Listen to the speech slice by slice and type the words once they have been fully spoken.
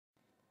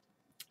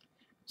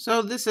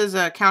So this is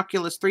a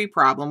Calculus 3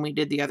 problem we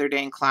did the other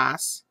day in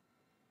class.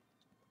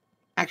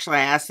 Actually,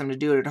 I asked them to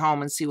do it at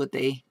home and see what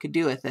they could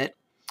do with it.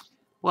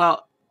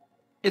 Well,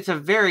 it's a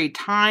very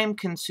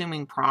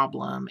time-consuming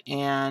problem,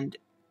 and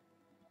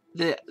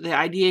the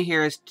idea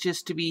here is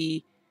just to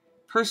be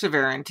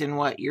perseverant in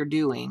what you're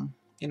doing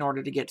in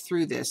order to get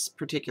through this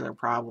particular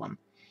problem.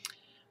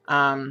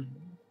 I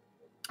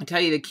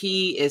tell you, the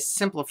key is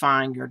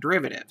simplifying your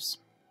derivatives.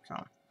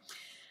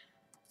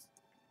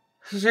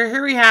 So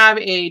here we have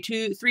a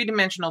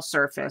three-dimensional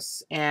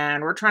surface,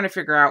 and we're trying to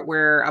figure out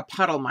where a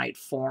puddle might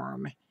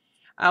form.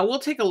 We'll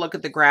take a look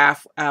at the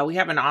graph. We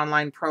have an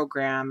online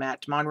program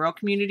at Monroe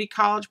Community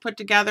College put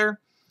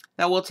together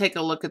that we'll take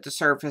a look at the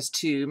surface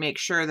to make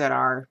sure that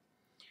our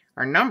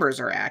numbers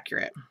are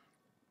accurate.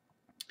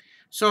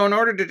 So in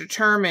order to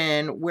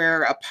determine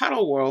where a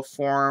puddle will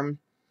form,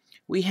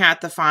 we have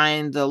to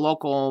find the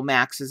local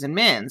maxes and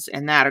mins,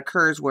 and that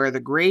occurs where the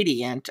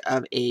gradient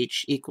of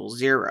h equals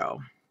 0.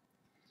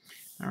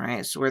 All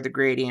right, so where the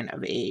gradient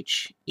of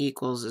h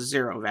equals a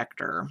 0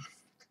 vector.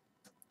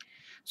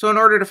 So in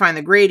order to find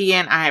the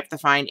gradient, I have to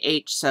find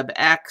h sub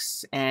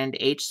x and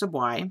h sub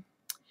y.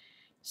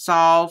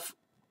 Solve,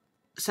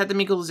 set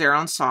them equal to 0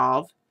 and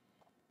solve.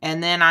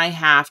 And then I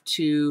have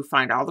to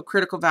find all the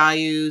critical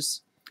values,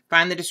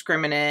 find the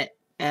discriminant,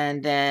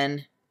 and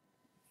then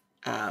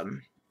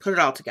put it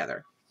all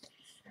together.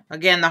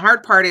 Again, the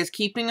hard part is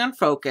keeping on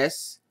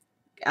focus,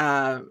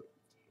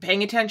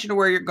 paying attention to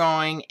where you're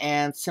going,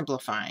 and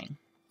simplifying.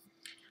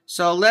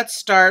 So let's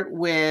start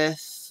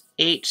with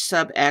h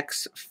sub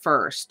x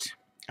first.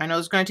 I know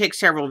it's going to take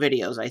several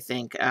videos, I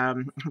think.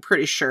 I'm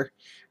pretty sure.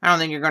 I don't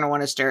think you're going to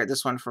want to stare at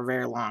this one for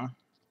very long.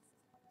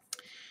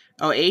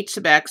 Oh, h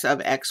sub x of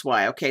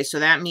xy. Okay, so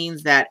that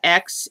means that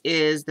x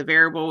is the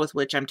variable with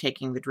which I'm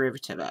taking the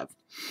derivative of.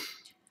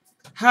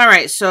 All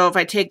right, so if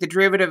I take the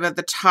derivative of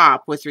the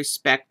top with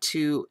respect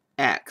to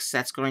x,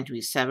 that's going to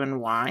be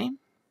 7y.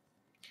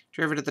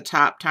 Derivative of the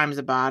top times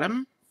the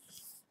bottom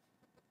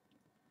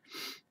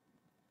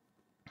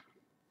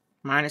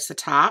minus the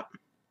top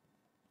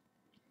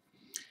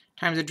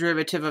times the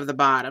derivative of the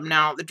bottom.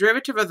 Now, the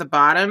derivative of the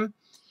bottom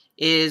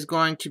is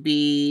going to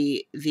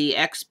be the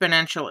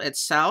exponential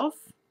itself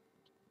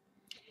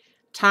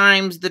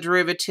times the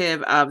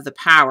derivative of the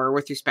power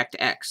with respect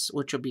to x,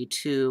 which will be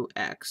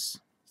 2x.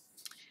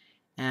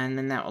 And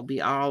then that will be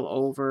all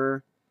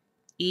over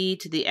e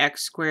to the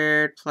x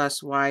squared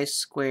plus y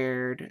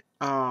squared,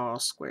 all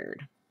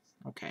squared.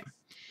 Okay.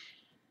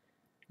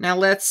 Now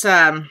let's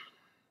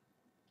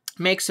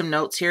make some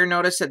notes here.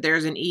 Notice that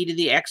there's an e to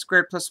the x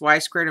squared plus y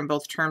squared in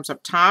both terms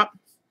up top.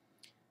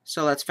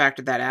 So let's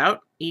factor that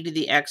out. E to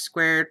the x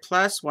squared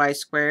plus y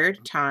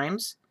squared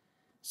times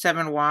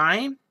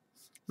 7y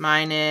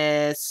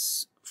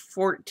minus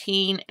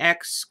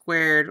 14x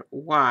squared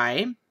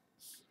y,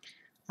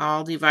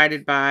 all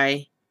divided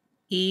by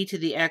e to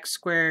the x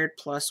squared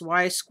plus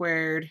y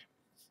squared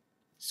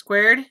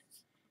squared.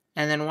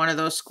 And then one of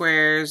those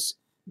squares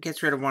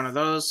gets rid of one of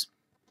those.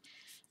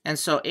 And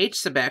so h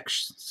sub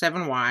x,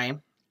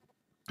 7y,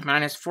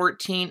 minus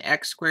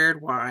 14x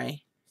squared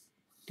y,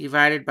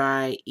 divided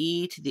by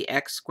e to the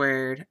x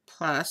squared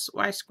plus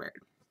y squared.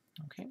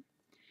 Okay,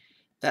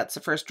 that's the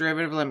first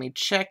derivative. Let me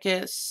check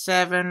it.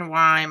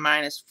 7y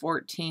minus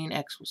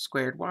 14x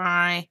squared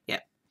y.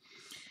 Yep.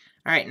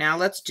 All right, now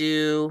let's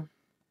do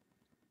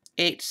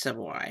h sub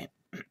y.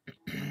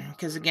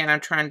 Because again, I'm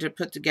trying to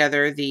put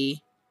together the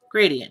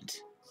gradient.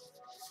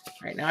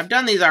 All right, now I've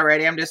done these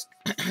already. I'm just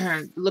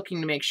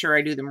looking to make sure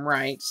I do them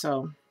right.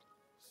 So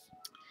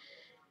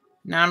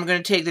now I'm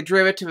going to take the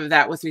derivative of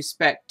that with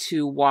respect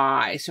to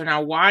y. So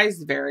now y is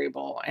the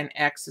variable and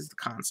x is the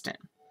constant.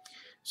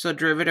 So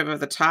derivative of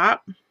the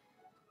top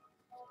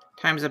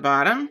times the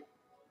bottom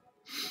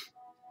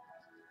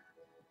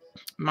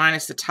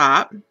minus the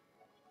top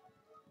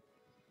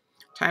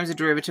times the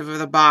derivative of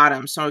the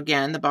bottom. So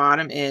again, the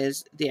bottom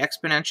is the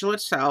exponential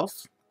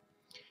itself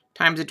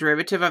times the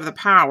derivative of the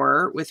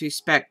power with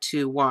respect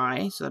to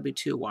y, so that'll be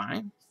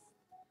 2y,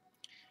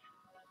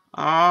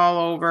 all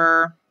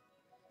over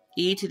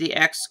e to the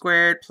x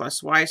squared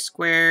plus y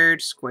squared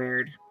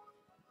squared.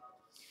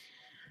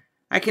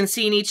 I can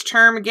see in each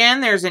term, again,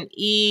 there's an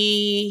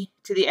e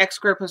to the x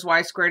squared plus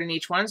y squared in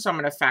each one, so I'm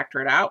going to factor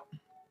it out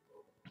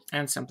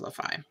and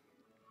simplify.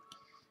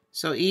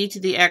 So e to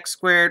the x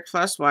squared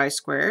plus y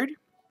squared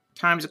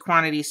times the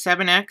quantity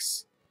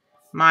 7x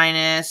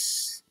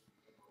minus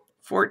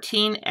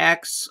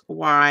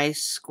 14xy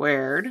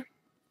squared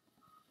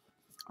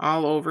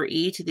all over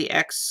e to the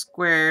x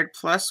squared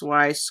plus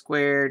y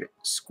squared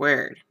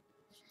squared.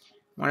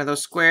 One of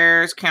those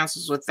squares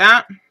cancels with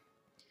that.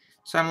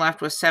 So I'm left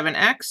with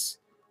 7x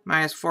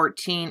minus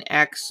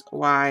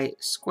 14xy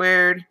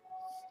squared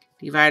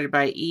divided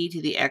by e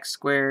to the x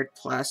squared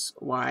plus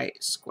y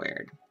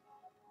squared.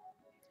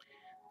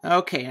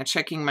 Okay, now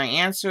checking my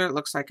answer, it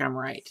looks like I'm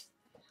right.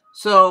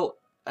 So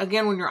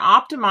again, when you're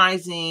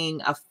optimizing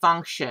a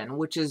function,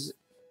 which is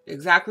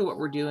exactly what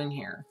we're doing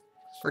here,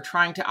 we're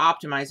trying to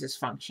optimize this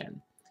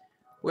function.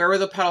 Where will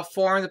the puddle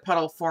form? The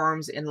puddle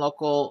forms in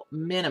local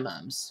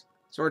minimums.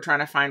 So we're trying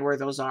to find where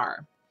those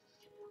are.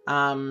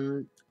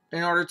 In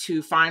order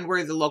to find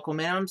where the local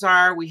minimums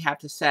are, we have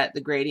to set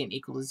the gradient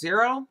equal to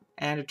 0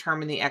 and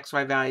determine the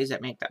xy values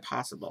that make that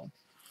possible.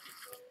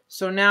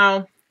 So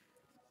now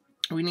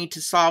we need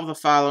to solve the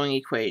following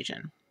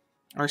equation,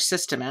 or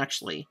system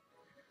actually.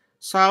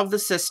 Solve the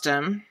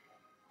system.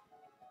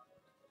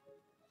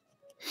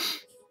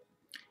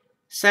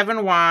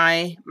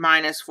 7y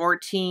minus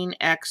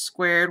 14x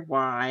squared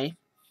y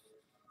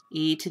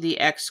e to the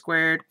x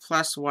squared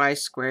plus y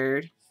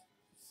squared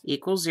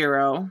equals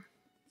 0.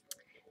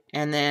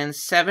 And then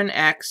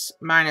 7x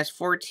minus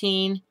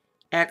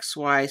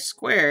 14xy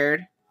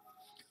squared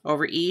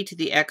over e to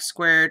the x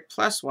squared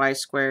plus y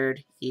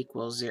squared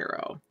equals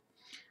 0.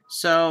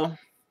 So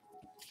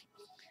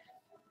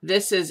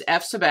this is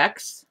f sub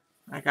x.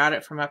 I got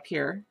it from up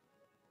here.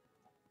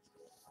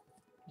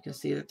 You can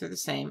see that they're the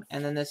same.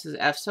 And then this is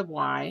f sub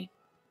y.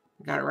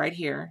 I got it right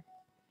here.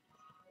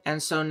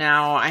 And so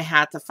now I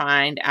have to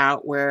find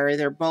out where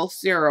they're both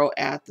 0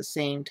 at the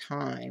same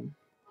time.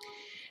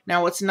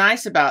 Now what's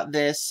nice about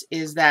this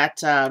is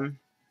that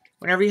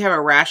whenever you have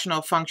a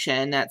rational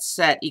function that's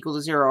set equal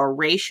to 0, or a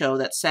ratio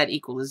that's set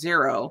equal to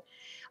 0,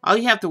 all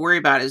you have to worry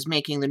about is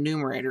making the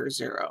numerator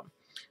 0.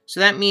 So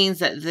that means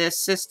that this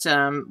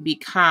system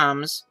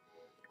becomes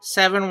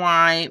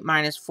 7y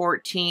minus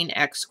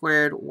 14x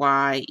squared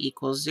y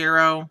equals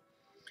 0,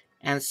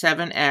 and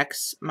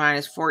 7x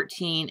minus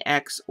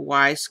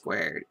 14xy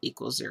squared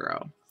equals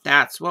 0.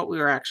 That's what we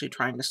were actually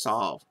trying to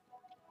solve.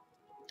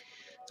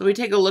 So we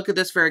take a look at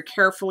this very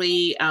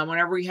carefully.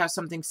 Whenever we have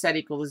something set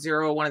equal to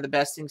 0, one of the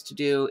best things to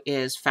do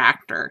is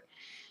factor.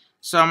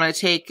 So I'm going to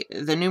take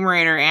the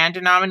numerator and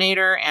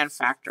denominator and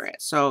factor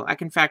it. So I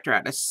can factor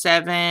out a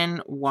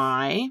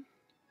 7y,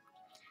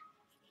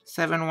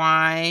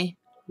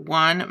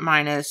 1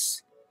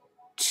 minus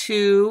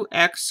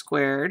 2x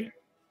squared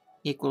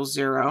equals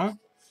 0.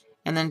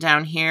 And then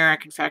down here I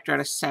can factor out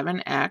a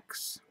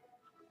 7x.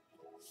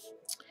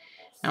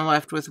 I'm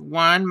left with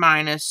 1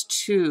 minus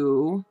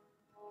 2y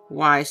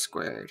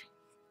squared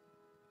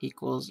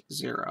equals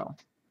 0.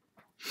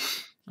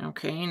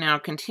 Okay, now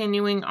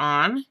continuing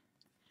on.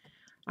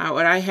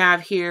 What I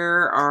have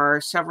here are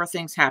several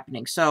things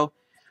happening. So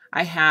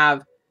I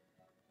have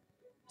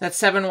that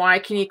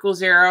 7y can equal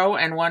 0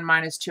 and 1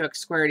 minus 2x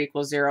squared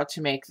equals 0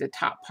 to make the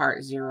top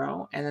part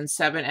 0. And then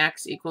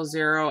 7x equals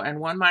 0 and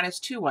 1 minus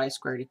 2y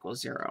squared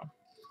equals 0.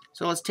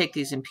 So let's take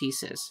these in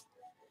pieces.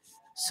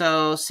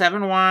 So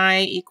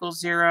 7y equals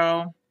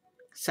 0,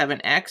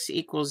 7x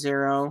equals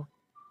 0,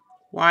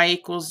 y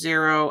equals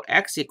 0,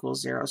 x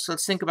equals 0. So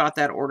let's think about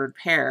that ordered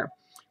pair.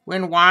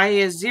 When y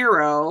is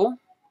 0,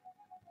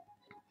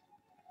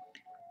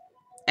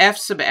 f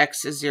sub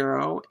x is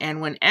 0, and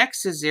when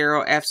x is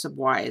 0, f sub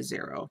y is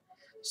 0.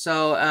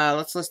 So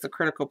let's list the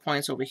critical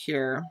points over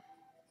here.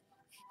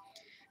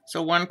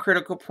 So one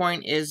critical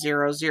point is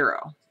 0,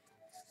 0.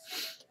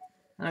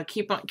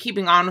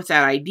 Keeping on with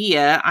that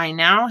idea, I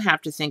now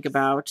have to think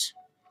about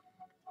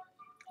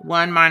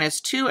 1 minus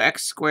 2x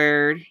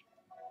squared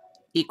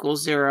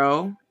equals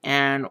 0,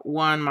 and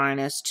 1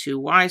 minus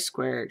 2y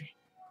squared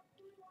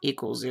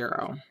equals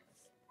 0.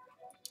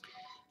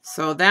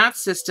 So that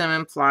system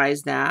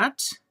implies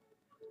that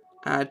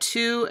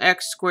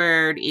 2x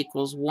squared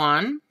equals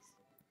 1,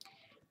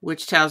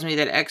 which tells me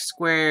that x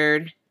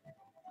squared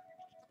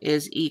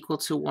is equal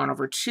to 1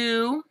 over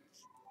 2.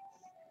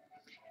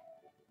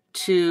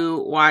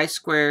 2y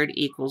squared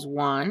equals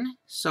 1,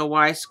 so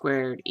y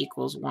squared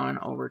equals 1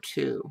 over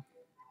 2.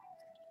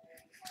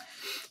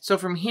 So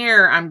from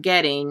here, I'm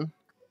getting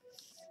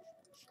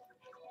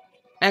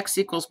x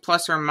equals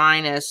plus or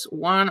minus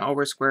 1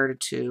 over square root of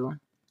 2,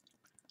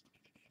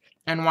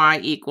 and y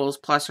equals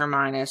plus or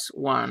minus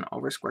 1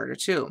 over square root of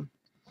 2.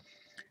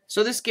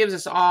 So this gives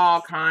us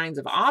all kinds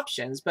of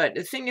options, but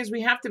the thing is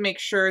we have to make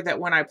sure that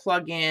when I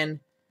plug in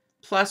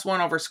plus 1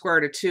 over square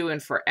root of 2 in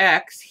for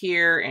x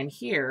here and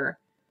here,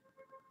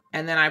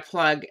 and then I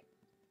plug,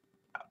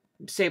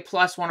 say,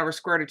 plus 1 over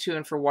square root of 2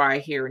 in for y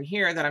here and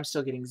here, that I'm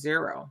still getting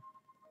 0.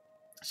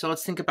 So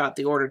let's think about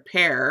the ordered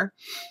pair.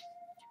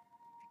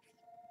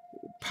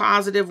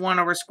 Positive 1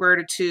 over square root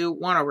of 2,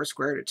 1 over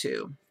square root of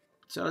 2.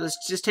 So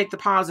let's just take the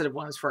positive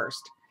ones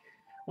first.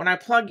 When I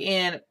plug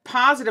in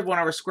positive 1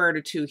 over square root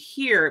of 2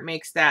 here, it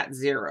makes that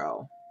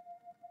 0.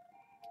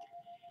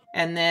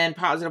 And then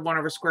positive 1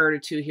 over square root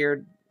of 2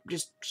 here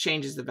just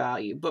changes the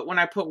value. But when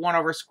I put 1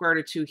 over square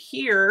root of 2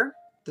 here,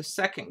 the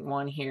second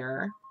one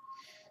here,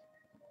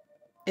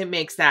 it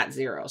makes that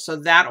 0. So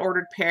that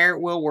ordered pair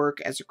will work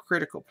as a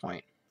critical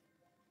point.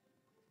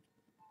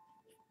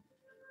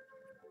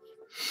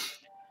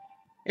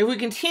 If we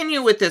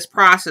continue with this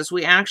process,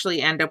 we actually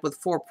end up with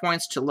 4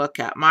 points to look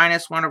at.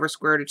 Minus 1 over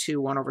square root of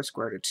 2, 1 over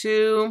square root of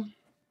 2.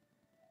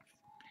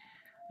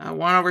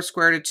 1 over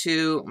square root of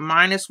 2,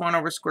 minus 1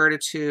 over square root of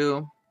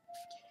 2.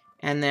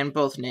 And then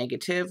both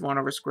negative, 1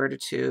 over square root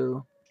of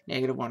 2,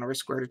 negative 1 over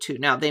square root of 2.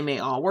 Now, they may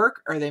all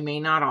work or they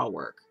may not all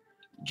work.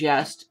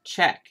 Just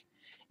check.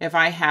 If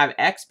I have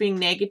x being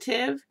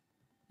negative,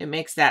 it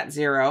makes that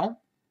 0.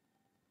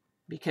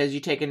 because you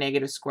take a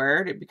negative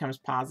squared, it becomes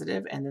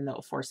positive, and then that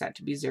will force that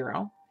to be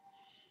 0.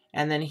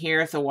 And then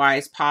here, if the y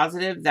is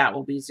positive, that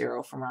will be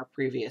 0 from our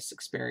previous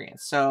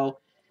experience. So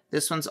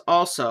this one's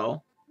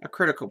also a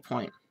critical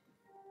point.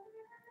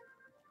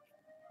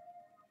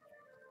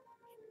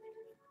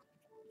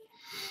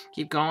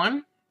 Keep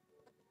going.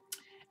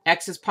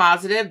 X is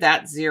positive,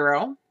 that's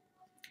 0.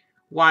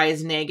 Y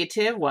is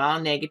negative, well,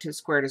 negative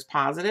squared is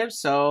positive,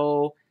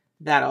 so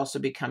that also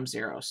becomes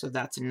 0. So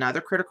that's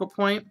another critical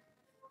point.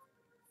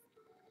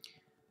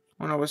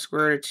 1 over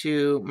square root of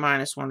 2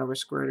 minus 1 over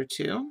square root of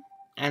 2.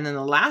 And then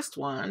the last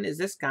one is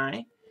this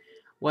guy.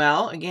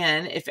 Well,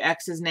 again, if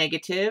x is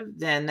negative,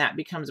 then that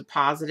becomes a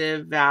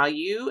positive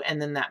value,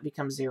 and then that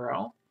becomes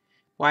 0.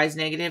 Y is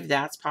negative,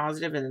 that's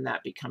positive, and then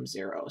that becomes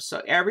 0.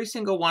 So every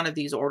single one of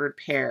these ordered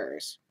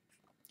pairs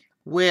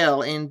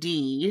will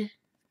indeed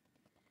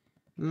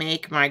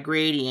make my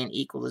gradient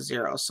equal to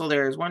 0. So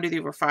there's 1, 2,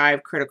 3, 4,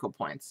 5 critical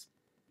points,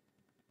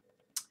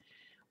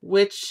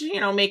 which,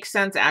 makes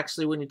sense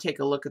actually when you take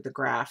a look at the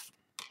graph.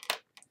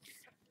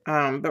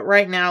 But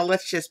right now,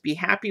 let's just be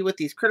happy with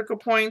these critical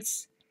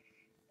points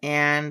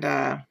and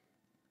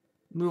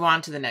move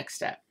on to the next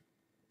step.